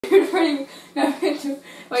Wait, you gotta do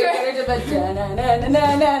the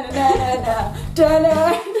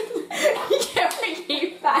da-na-na-na-na-na-na-na-na-na. You can't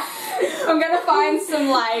repeat that. I'm gonna find some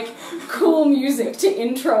like cool music to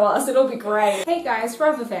intro us, it'll be great. Hey guys,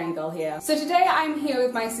 Trifle fangirl here. So today I'm here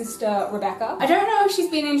with my sister Rebecca. I don't know if she's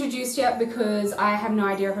been introduced yet because I have no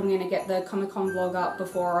idea if I'm gonna get the Comic-Con vlog up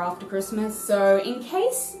before or after Christmas. So in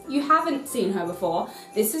case you haven't seen her before,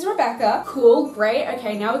 this is Rebecca. Cool, great,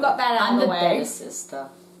 okay, now we got that out of the way. I'm the better sister.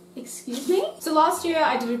 Excuse me? So last year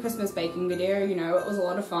I did a Christmas baking video, you know, it was a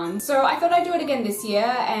lot of fun. So I thought I'd do it again this year,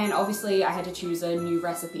 and obviously I had to choose a new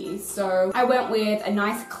recipe. So I went with a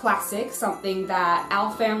nice classic, something that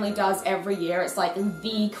our family does every year. It's like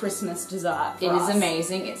the Christmas dessert for us. It is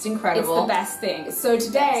amazing, it's incredible. It's the best thing. So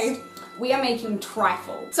today, we are making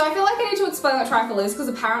trifle. So I feel like I need to explain what trifle is because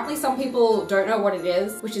apparently some people don't know what it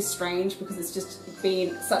is, which is strange because it's just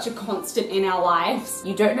been such a constant in our lives.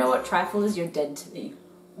 You don't know what trifle is, you're dead to me.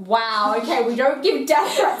 Wow, okay, we don't give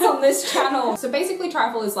death threats on this channel. So basically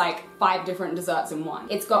trifle is like 5 different desserts in one.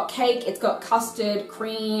 It's got cake, it's got custard,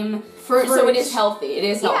 cream, fruit. So it is healthy, it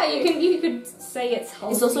is healthy. Yeah, you could say it's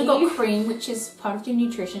healthy. It's also got cream, which is part of your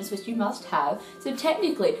nutrition, which you must have. So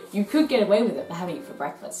technically, you could get away with it by having it for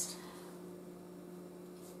breakfast.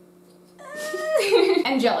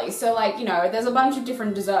 And jelly, so like, you know, there's a bunch of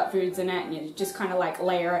different dessert foods in it and you just kind of like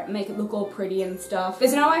layer it and make it look all pretty and stuff.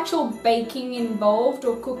 There's no actual baking involved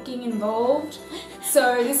or cooking involved,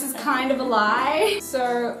 so this is kind of a lie.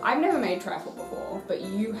 So I've never made trifle before, but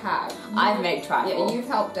you have. I've made trifle. Yeah, you've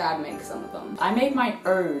helped Dad make some of them. I made my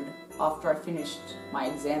own after I finished my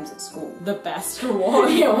exams at school. The best reward.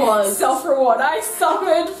 It was. Self-reward. I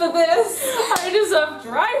suffered for this. I deserve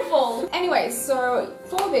trifle. Anyway, so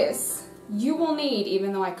for this, you will need,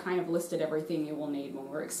 even though I kind of listed everything you will need when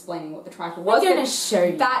we're explaining what the trifle was. I'm gonna show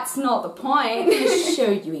you. That's not the point. I'm gonna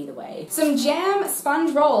show you either way. Some jam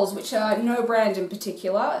sponge rolls, which are no brand in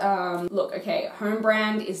particular. Look, okay, home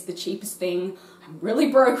brand is the cheapest thing. I'm really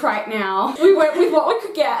broke right now. We went with what we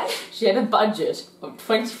could get. She had a budget of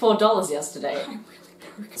 $24 yesterday.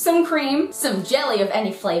 Some cream. Some jelly of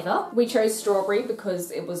any flavour. We chose strawberry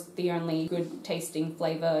because it was the only good tasting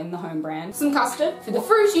flavour in the home brand. Some custard. For the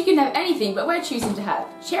fruit you can have anything, but we're choosing to have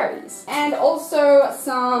cherries. And also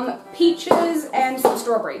some peaches and some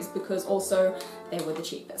strawberries because also they were the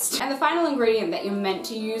cheapest. And the final ingredient that you're meant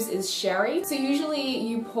to use is sherry. So usually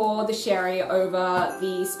you pour the sherry over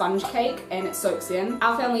the sponge cake and it soaks in.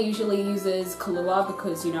 Our family usually uses Kahlua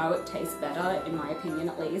because, you know, it tastes better, in my opinion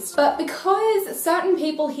at least. But because certain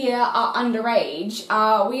people here are underage,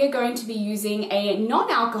 we are going to be using a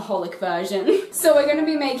non-alcoholic version. So we're going to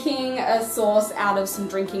be making a sauce out of some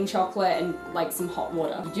drinking chocolate and like some hot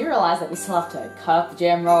water. Did you realise that we still have to cut up the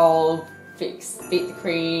jam roll, beat the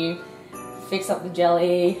cream, fix up the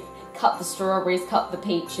jelly, cut the strawberries, cut the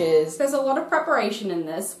peaches? There's a lot of preparation in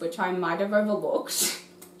this, which I might have overlooked.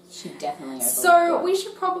 She definitely overlooked So it. we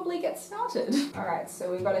should probably get started. Alright,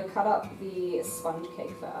 so we've got to cut up the sponge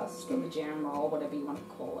cake first, or the jam roll, whatever you want to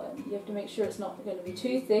call it. You have to make sure it's not going to be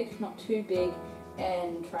too thick, not too big,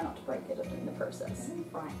 and try not to break it in the process.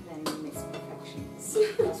 Right, then Miss Perfections.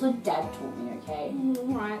 That's what Dad taught me, okay?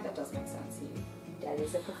 Alright, that does make sense to you. Dad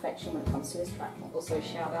is a perfection when it comes to his trifle. Also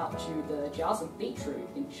shout out to the jars of beetroot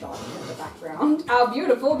in shot in the background. Our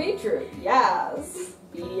beautiful beetroot, yes!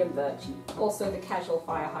 Beady and Birchy. Also the casual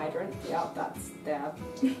fire hydrant, yeah, that's there.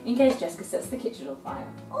 In case Jessica sets the kitchen on fire.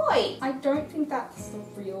 Oi! I don't think that's the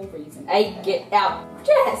real reason. Hey, get out.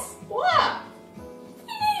 Jess! What?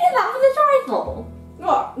 You need enough of the trifle.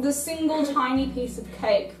 What? The single tiny piece of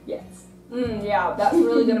cake? Yes. Yeah, that's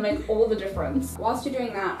really gonna make all the difference. Whilst you're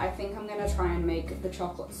doing that, I think I'm gonna try and make the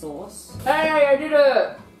chocolate sauce. Hey, I did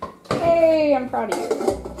it! Hey, I'm proud of you.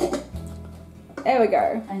 There we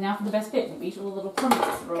go. And now for the best bit, we beat all the little clumps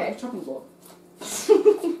that are on the chopping board.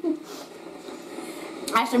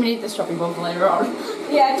 Actually, we need this chopping board for later on.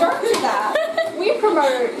 Yeah, don't do that. We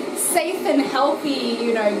promote safe and healthy,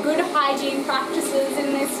 you know, good hygiene practices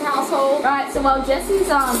in this household. Right, so while Jessie's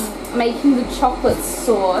making the chocolate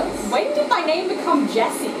sauce. When did my name become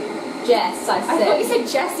Jessie? Jess, I said. I thought you said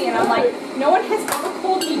Jessie, and I'm like, no one has ever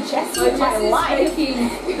called me Jessie in my life. Making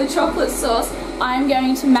the chocolate sauce. I'm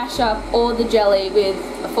going to mash up all the jelly with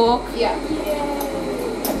a fork. Yeah.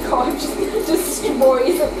 Oh God, just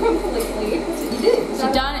destroys it completely. You did.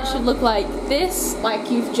 So done, it should look like this. Like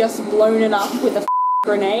you've just blown it up with a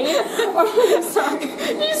grenade. Oh, sorry.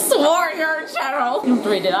 You swore in your channel. You have to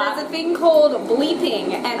read it out. There's a thing called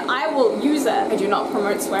bleeping, and I will use it. I do not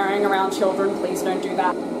promote swearing around children. Please don't do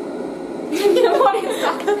that. What is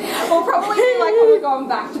that? We'll probably be like when we're going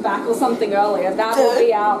back to back or something earlier. That will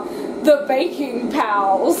be our the baking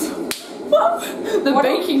pals. The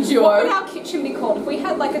baking duo. What would our kitchen be called? If we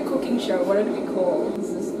had like a cooking show, what would it be called?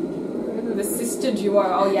 The sister duo.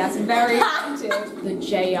 Oh yes, very effective. The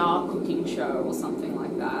JR cooking show or something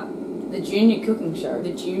like that. The junior cooking show.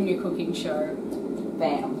 The junior cooking show.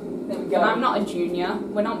 Bam. There we go. But I'm not a junior.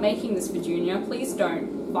 We're not making this for junior. Please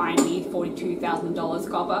don't fine me $42,000,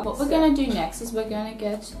 copper. What we're gonna do next is we're gonna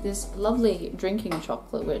get this lovely drinking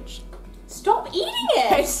chocolate, which Stop eating it!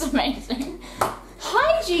 tastes amazing.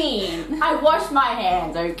 Hygiene! I wash my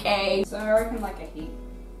hands, okay? So I reckon like a heap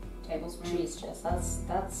tablespoon. Jeez, Jess,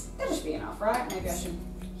 that's That should be enough, right? Maybe I should.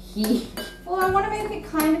 heat. Well, I want to make it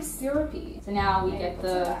kind of syrupy. So now we Maybe get put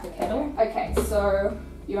some the back there. kettle. Okay, so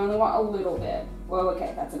you only want a little bit. Well,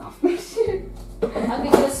 okay, that's enough. I'll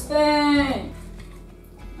give you a spoon.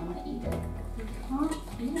 I wanna eat it. You can't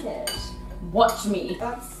eat it. Watch me.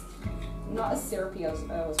 That's not as syrupy as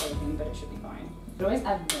I was hoping, but it should be fine. You could always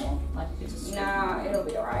add more. Like if it's Nah, it'll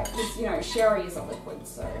be alright. Because, you know, sherry is a liquid,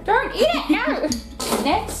 so. Don't eat it, no!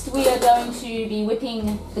 Next, we are going to be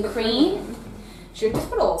whipping the cream. Should we just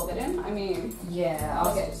put all of it in? I mean, Yeah, I'll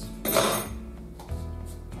I'll get.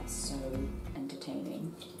 That's so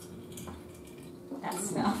entertaining. That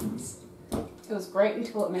sounds. It was great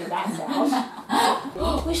until it made that sound.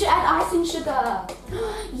 We should add icing sugar.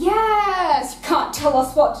 Yes! You can't tell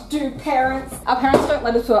us what to do, parents. Our parents don't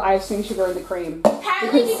let us put icing sugar in the cream.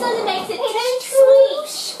 Apparently Because- because it makes it too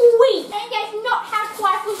sweet. And that's not how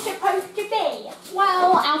trifle's supposed to be.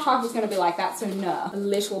 Well, our trifle's gonna be like that, so no. A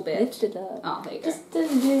little bit. Lift it up. Oh, there you go. Just a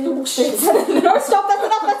little No, stop, that's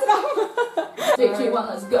enough, that's enough. 3, 2, 1,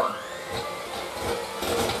 let's go.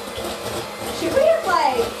 Should we have,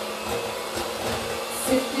 like,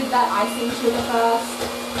 sifted that icing sugar first?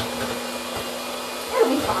 It'll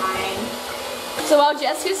be fine. So while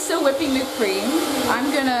Jessica's still whipping the cream,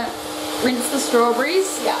 I'm gonna rinse the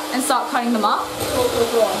strawberries and start cutting them up.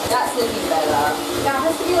 Cool. That's looking better. Now it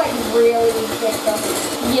has to be, like, really thick, doesn't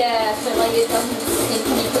it? Yeah, so like it doesn't sink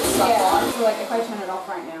when you put stuff on. So, like, if I turn it off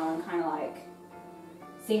right now and kind of, like,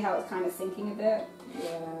 see how it's kind of sinking a bit?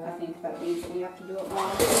 Yeah. I think that means that we have to do it more. I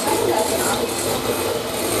think that's enough.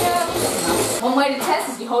 One way to test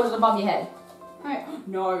is you hold it above your head.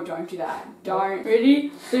 No, don't do that. Don't. Ready?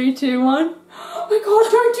 3, 2, 1. Oh my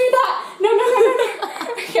god, don't do that! No.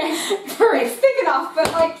 Okay. It's thick enough,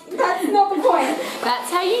 but like, that's not the point. That's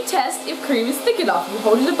how you test if cream is thick enough. You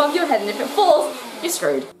hold it above your head and if it falls, you're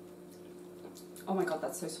screwed. Oh my god,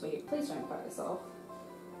 that's so sweet. Please don't bite yourself.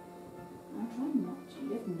 I'm trying not to.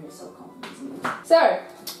 You have no self-confidence in me. So,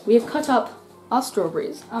 we have cut up our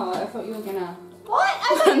strawberries. Oh, I thought you were gonna... What?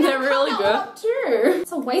 I think they're really good. Too.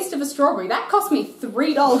 It's a waste of a strawberry. That cost me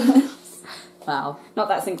 $3. Wow. Not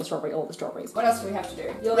that single strawberry, all the strawberries. What else do we have to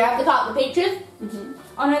do? We have to cut the peaches.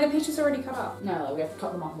 Oh no, the peaches are already cut up. No, like we have to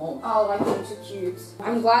cut them up more. Oh, like into cubes.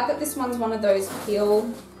 I'm glad that this one's one of those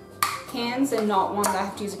peel cans and not one that I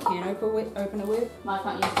have to use a can opener with. I can't use a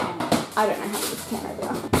can opener. I don't know how to use a can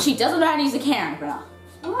opener. She doesn't know how to use a can opener.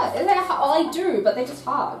 What? Oh, I do, but they're just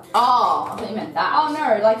hard. Oh, I thought you meant that. Oh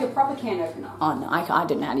no, like a proper can opener. Oh no, I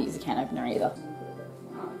didn't know how to use a can opener either.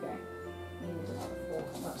 Oh, okay.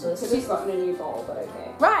 So this Because we've gotten a new bowl, but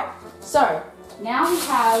okay. Right, so now we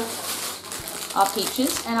have our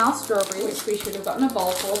peaches and our strawberries. Which we should have gotten a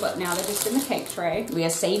bowl for, but now they're just in the cake tray. We are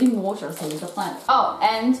saving water, saving the planet. Oh,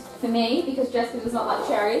 and for me, because Jessica does not like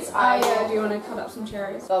cherries, Do you want to cut up some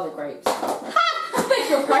cherries? Oh, the grapes.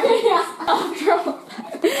 You're right.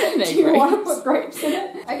 Do you want to put grapes in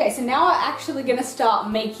it? Okay, so now we're actually going to start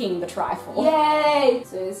making the trifle. Yay!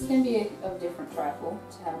 So this is going to be a different trifle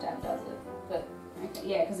to how Dad does it, but Okay,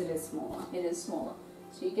 yeah, because it is smaller. it is smaller.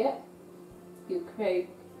 So you get your crake,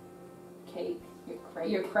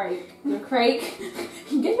 your crake. You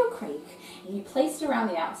get your crake and you place it around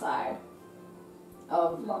the outside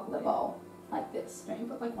of the bowl, like this. Don't you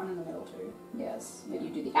put like one in the middle too? Yes, but you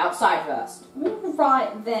do the outside first.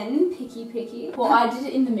 Right then, picky. Well, I did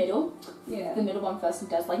it in the middle. Yeah. The middle one first, and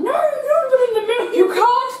Dad's like, no, you don't put it in the middle. You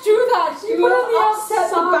can't do that! You will will upset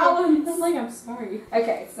the balance! I'm like, I'm sorry.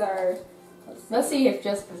 Okay, so Let's see if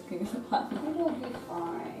Jessica's going to plan. it'll be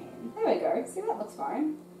fine. There we go. See, that looks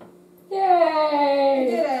fine. We Yay!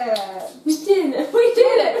 did it! We did it! We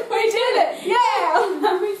did it! We did it! Yeah!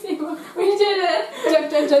 Let me see. We did it! Dun,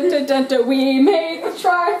 dun, dun, dun, dun, dun. We made the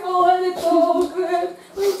trifle and it's all good.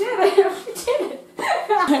 We did it! We did it!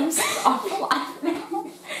 I'm so laughing.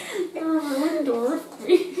 You're a ruined door for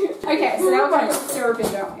me. Okay, so now we're going to put syrup in,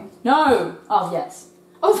 don't we? No! Oh, yes.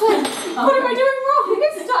 I was like, what am I doing wrong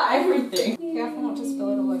this time? Everything. Careful not to spill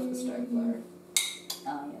it all over the stove though. Oh,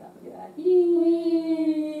 yeah, that would be bad.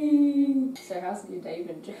 Whee! So, how's your day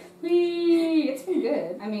been, Jeff? Whee! It's been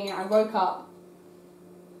good. I mean, I woke up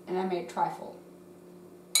and I made trifle.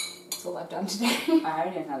 That's all I've done today. I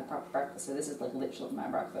haven't even had a proper breakfast, so this is like literally my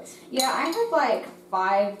breakfast. Yeah, I had like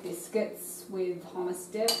 5 biscuits with hummus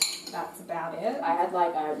dip. That's about it. I had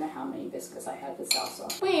like, I don't know how many biscuits I had with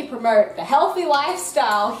salsa. We promote the healthy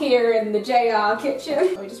lifestyle here in the JR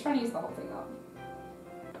kitchen. We're just trying to use the whole thing up.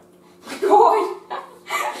 God!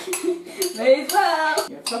 May as well.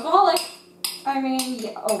 You're a chocoholic. I mean,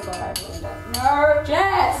 yeah. Oh god, I ruined it. No,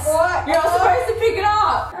 Jess! What? You're not supposed to pick it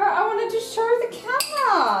up! I wanted to show the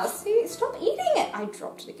camera. See, stop eating it. I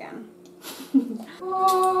dropped it again.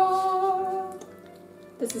 Oh.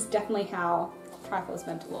 This is definitely how trifle is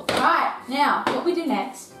meant to look. Right, now, what we do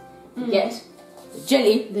next, get the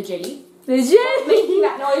jelly. The jelly. The jelly! Making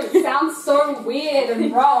that noise, it sounds so weird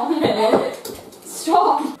and wrong.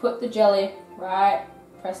 Stop. Put the jelly right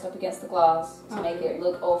pressed up against the glass to make it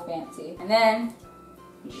look all fancy. And then,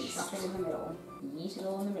 Stuff it in the middle. yeet it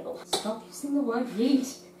all in the middle. Stop using the word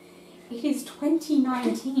yeet. It is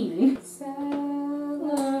 2019.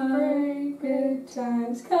 Celebrate good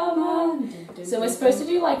times, come on. So we're supposed to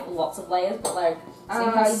do like lots of layers, but like, see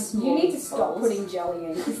how small you need to these stop balls? putting jelly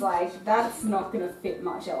in because like that's not gonna fit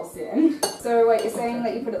much else in. So wait, you're saying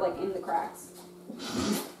that you put it like in the cracks?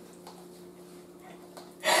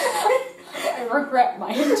 I regret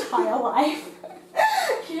my entire life.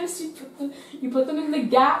 Yes, you put them in the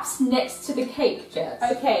gaps next to the cake, Jess.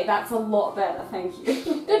 Okay, that's a lot better, thank you. Don't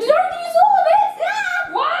use all of it!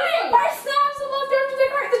 Ah, why? My snaps are left over to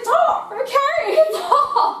decorate the top! Okay. The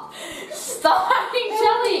top! Stop having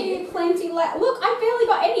jelly! Plenty left. Look, I barely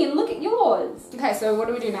got any and look at yours. Okay, so what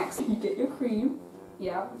do we do next? You get your cream,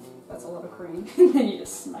 Yeah, that's a lot of cream. and then you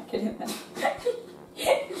just smack it in there.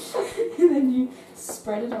 And then you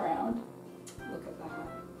spread it around. Look at that.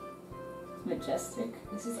 Majestic.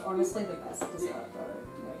 This is honestly the best dessert though.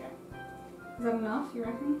 There we go. Is that enough, you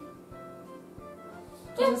reckon?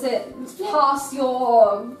 Yeah. Does it pass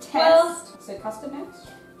your test? Well- So custard next?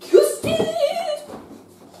 Custard!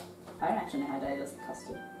 I don't actually know how to do this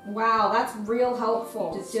custard. Wow, that's real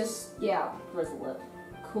helpful. Just yeah, drizzle it.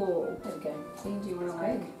 cool. There we go. See, do you want to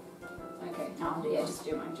like? Okay, I'll do yeah, it. just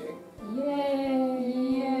do mine too. Yay!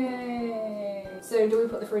 Yay! So do we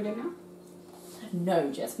put the fruit in now?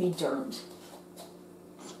 No, Jess, we don't.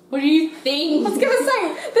 What do you think? I was gonna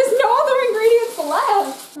say, there's no other ingredients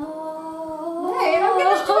left. Oh. Hey, and I'm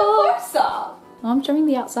gonna do a close up. I'm showing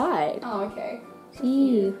the outside. Oh, okay.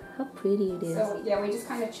 Ew, how pretty it is. So yeah, we just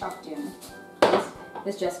kind of chucked in.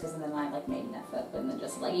 This Jessica's and then I like made an effort, but then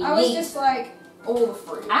just like I was yeet. just like all the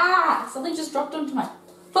fruit. Ah! Something just dropped onto my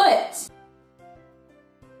foot.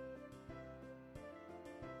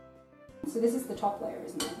 So this is the top layer,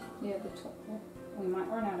 isn't it? Yeah, the top there. We might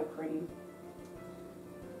run out of cream.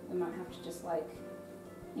 We might have to just like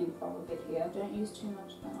improv a bit here. Don't use too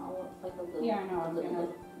much, then I'll want like a little. Yeah, I know. a little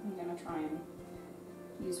bit. I'm gonna try and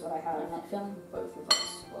use what I have. I'm like filling both of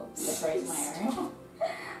us. Well, decorating my area.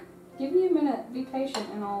 Give me a minute. Be patient,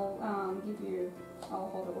 and I'll I'll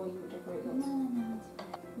hold it while you decorate yours. No.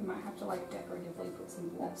 You might have to like decoratively put some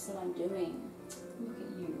blocks. That's what I'm doing. Look at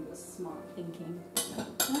you, you're smart. Thinking.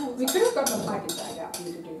 We could have gotten a package bag out for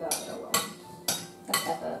you to do that, but oh well. That's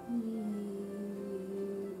effort.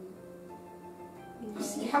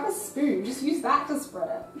 You have a spoon. Just use that to spread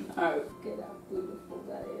it. No. Look at how beautiful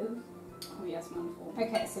that is. Oh yes, wonderful.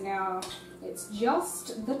 Okay, so now it's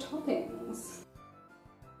just the toppings.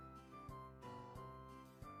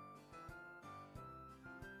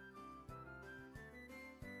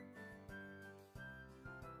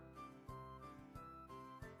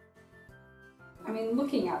 I mean,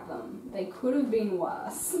 looking at them, they could have been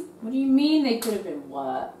worse. What do you mean they could have been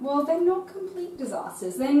what? Well, they're not complete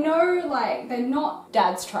disasters. They're not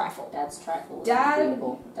Dad's trifle. Dad's trifle is Dad-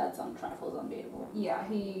 unbeatable. Dad's on trifle is unbeatable. Yeah,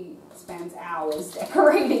 he spends hours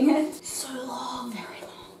decorating it. So long. Very long.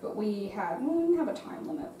 But we didn't have a time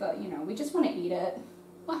limit, but you know, we just want to eat it.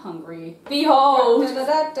 We're hungry. Behold! Da, da,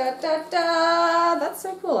 da, da, da, da. That's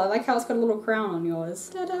so cool. I like how it's got a little crown on yours.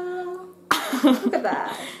 Ta-da! Look at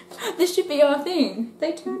that. This should be our thing.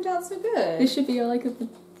 They turned out so good. This should be our like a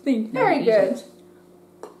thing. Very No, good.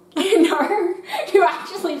 No, you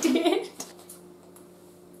actually did.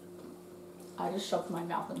 I just shoved my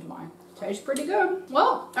mouth into mine. Tastes pretty good.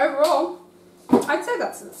 Well, overall, I'd say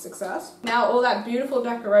that's a success. Now all that beautiful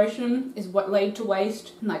decoration is what laid to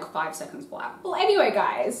waste in like 5 seconds flat. Well anyway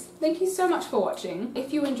guys, thank you so much for watching.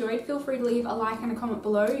 If you enjoyed, feel free to leave a like and a comment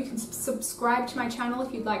below. You can subscribe to my channel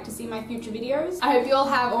if you'd like to see my future videos. I hope you all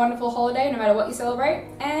have a wonderful holiday no matter what you celebrate,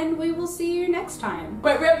 and we will see you next time.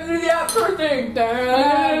 Wait, we have to do the outro thing!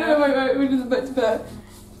 Wait, we're just about to put.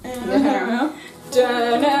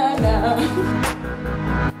 Da-na-na.